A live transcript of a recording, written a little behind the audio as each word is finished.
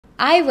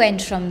I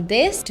went from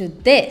this to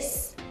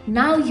this.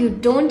 Now you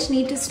don't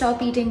need to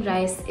stop eating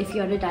rice if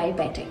you're a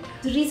diabetic.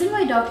 The reason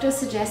why doctors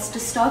suggest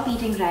to stop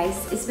eating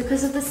rice is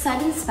because of the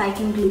sudden spike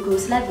in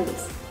glucose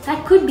levels.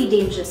 That could be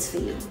dangerous for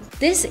you.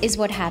 This is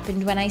what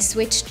happened when I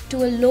switched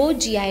to a low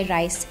GI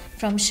rice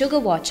from Sugar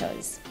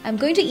Watchers. I'm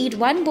going to eat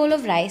one bowl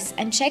of rice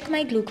and check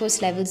my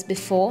glucose levels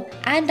before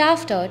and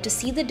after to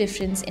see the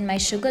difference in my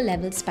sugar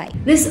level spike.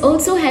 This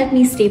also helped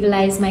me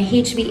stabilize my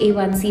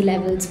HbA1c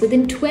levels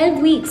within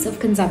 12 weeks of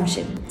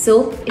consumption.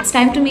 So it's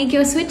time to make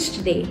your switch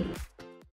today.